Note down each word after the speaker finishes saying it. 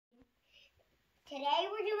Today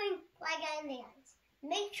we're doing Fly Guy and the Aliens.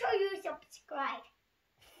 Make sure you subscribe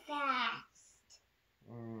fast.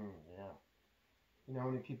 Yeah. You know how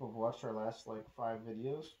many people have watched our last, 5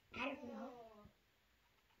 videos? I don't know.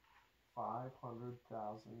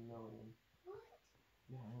 500,000 million. What?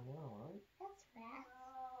 Yeah, I know, right? That's fast.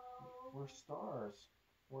 We're stars.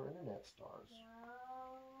 We're internet stars.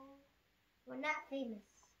 No. We're not famous.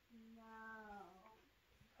 No.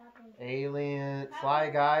 Alien, Fly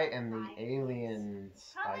Guy and the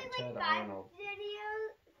Aliens by Probably Ted like 5 Arnold.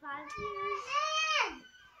 videos, 5 years.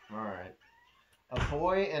 Alright. A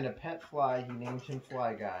boy and a pet fly, he named him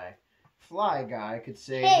Fly Guy. Fly Guy could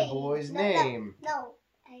say the boy's name. No,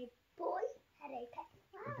 a boy had a pet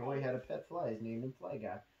fly. The boy had a pet fly, he named him Fly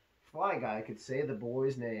Guy. Fly Guy could say the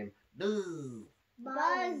boy's name. Buzz.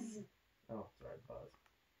 Buzz. Oh, sorry, Buzz.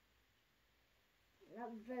 Not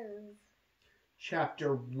Buzz.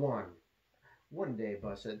 Chapter 1. One day,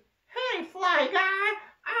 Buzz said, "Hey, Fly Guy,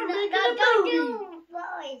 I'm making a don't movie." do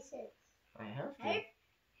voices. I have to. Hey,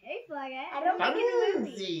 Fly Guy. I don't make a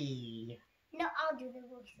movie. No, I'll do the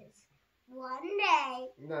voices. One day.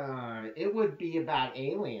 Nah, it would be about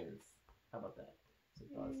aliens. How about that? Said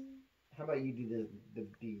Buzz. How about you do the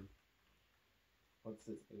B? What's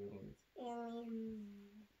this? Aliens. Aliens?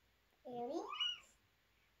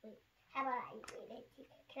 Wait, how about I read it to you?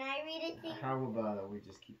 Can I read it to you? How about we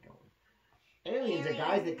just keep going? Aliens are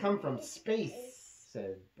guys that come from space,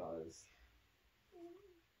 said Buzz.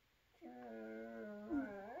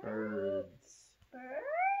 Birds.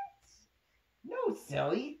 Birds? No,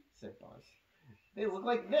 silly, said Buzz. They look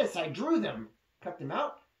like this. I drew them. Cut them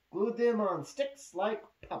out, glued them on sticks like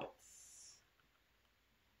puppets.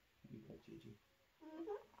 Gigi.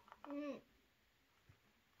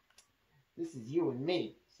 This is you and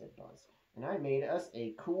me, said Buzz. And I made us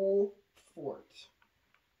a cool fort.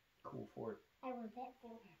 Cool fort. I want that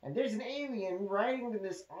fort. And there's an alien riding in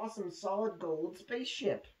this awesome solid gold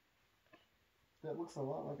spaceship. That looks a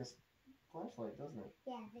lot like a flashlight, doesn't it?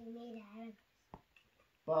 Yeah, they made it out of this.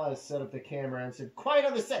 Buzz set up the camera and said, "Quiet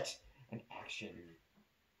on the set, and action."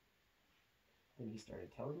 Then he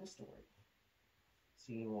started telling the story.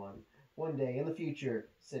 Scene 1. One day in the future,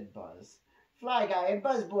 said Buzz, Fly Guy and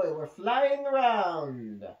Buzz Boy were flying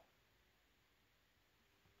around.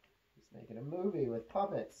 He's making a movie with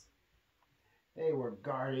puppets. They were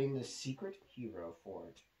guarding the secret hero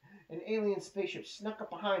fort. An alien spaceship snuck up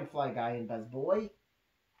behind Fly Guy and Buzz Boy.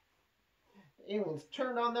 The aliens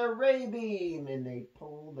turned on their ray beam and they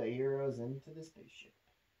pulled the heroes into the spaceship.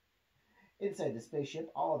 Inside the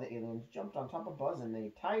spaceship, all the aliens jumped on top of Buzz and they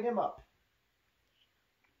tied him up.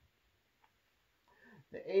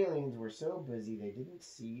 The aliens were so busy they didn't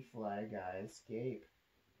see Fly Guy escape.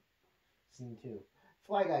 Scene 2.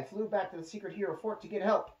 Fly Guy flew back to the secret hero fort to get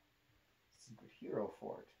help. Secret hero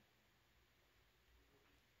fort.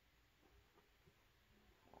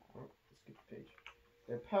 Oh, skip the page.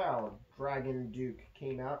 Their pal, Dragon Duke,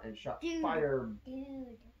 came out and shot Dragon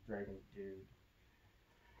Dude.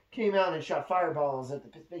 Came out and shot fireballs at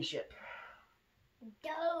the spaceship.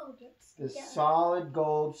 The solid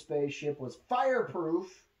gold spaceship was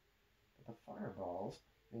fireproof, but the fireballs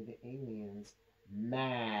made the aliens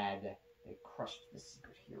mad. They crushed the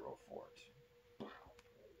secret hero fort.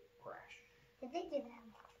 Crash. Did they do that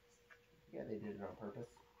on purpose? Yeah, they did it on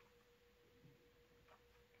purpose.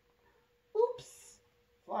 Oops!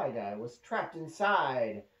 Fly Guy was trapped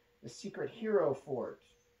inside the secret hero fort.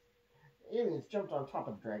 The aliens jumped on top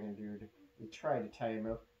of Dragon Dude. They tried to tie him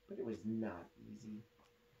up, but it was not easy.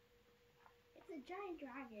 It's a giant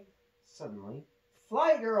dragon. Suddenly,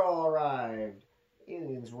 Fly Girl arrived. The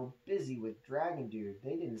aliens were busy with Dragon Dude.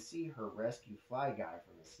 They didn't see her rescue Fly Guy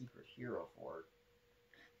from the secret hero fort.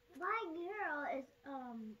 Fly Girl is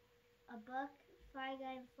a book. Fly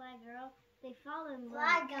Guy and Fly Girl. They fall in love.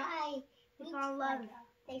 Fly Guy. They fall in love.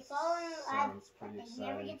 They fall in love. Sounds pretty But they exciting.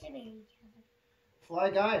 never get to marry each other. Fly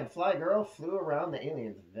Guy and Fly Girl flew around the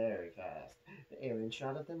aliens very fast. The aliens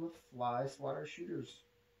shot at them with fly swatter shooters.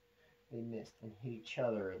 They missed and hit each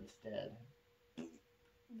other instead.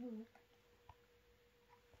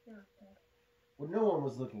 When no one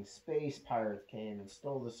was looking, space pirates came and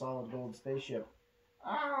stole the solid gold spaceship.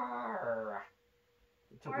 Arr!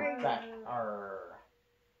 They took it back. Arr!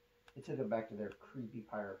 They took it back to their creepy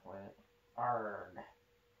pirate planet. Arr!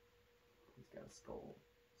 He's got a skull.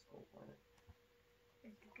 Skull planet.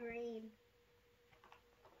 It's green.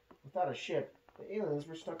 Without a ship, the aliens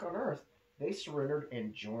were stuck on Earth. They surrendered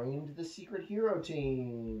and joined the secret hero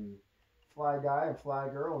team. Fly Guy and Fly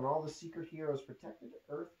Girl and all the secret heroes protected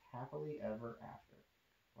Earth happily ever after.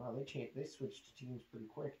 Wow, they switched teams pretty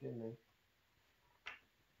quick, didn't they?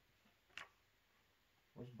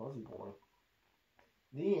 Where's Buzzy Boy?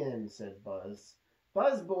 The end, said Buzz.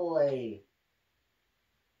 Buzz Boy!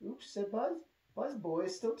 Oops, said Buzz. Buzz Boy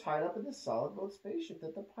is still tied up in the solid gold spaceship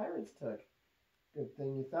that the pirates took. Good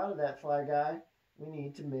thing you thought of that, Fly Guy. We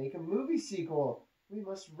need to make a movie sequel. We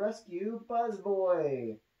must rescue Buzz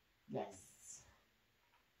Boy. Yes.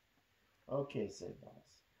 Okay, said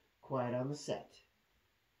Buzz. Quiet on the set.